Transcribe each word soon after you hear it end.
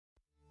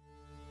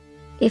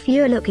If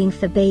you're looking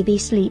for baby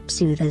sleep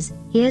soothers,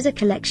 here's a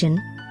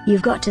collection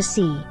you've got to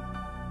see.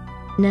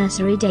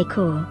 Nursery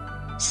Decor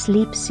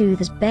Sleep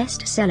Soothers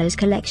Best Sellers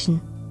Collection.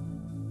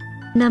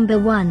 Number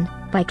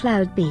 1, by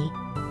Cloud B.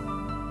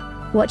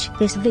 Watch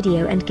this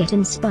video and get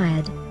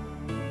inspired.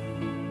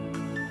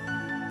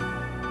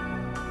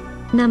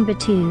 Number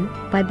 2,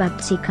 by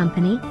Bubzi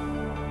Company.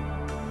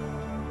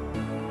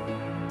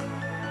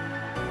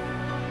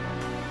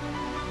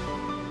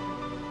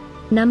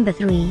 Number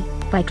 3,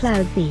 by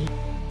Cloud B.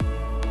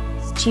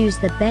 Choose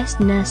the best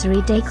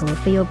nursery decor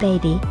for your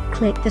baby,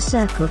 click the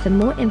circle for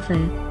more info.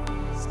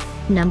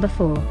 Number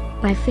 4,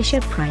 by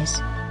Fisher Price.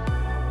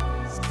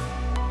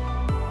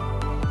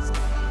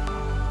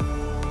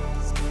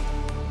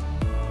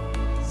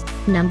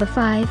 Number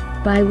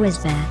 5, by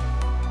Whisbear.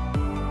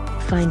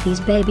 Find these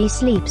baby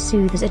sleep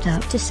soothers at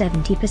up to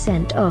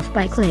 70% off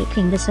by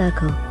clicking the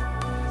circle.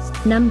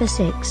 Number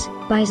 6,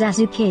 by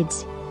Zazu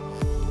Kids.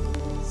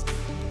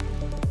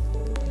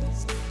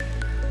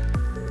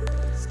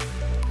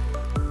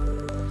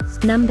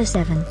 Number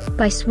 7,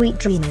 by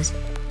SweetDreamers.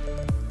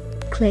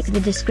 Click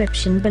the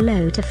description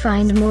below to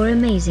find more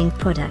amazing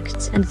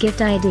products and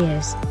gift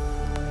ideas.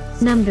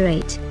 Number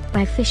 8,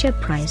 by Fisher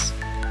Price.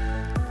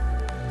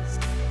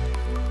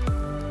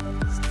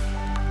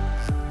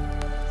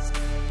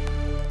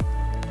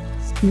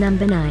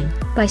 Number 9,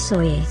 by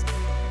Soye.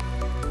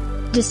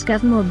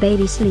 Discover more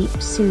baby sleep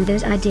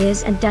soothers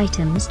ideas and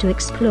items to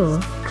explore,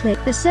 click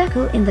the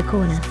circle in the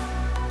corner.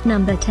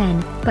 Number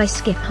 10, by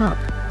Skip Hop.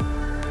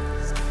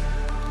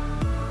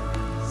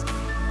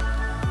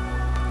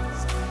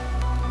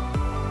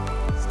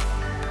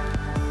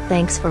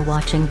 Thanks for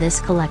watching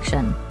this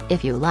collection.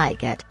 If you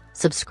like it,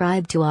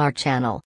 subscribe to our channel.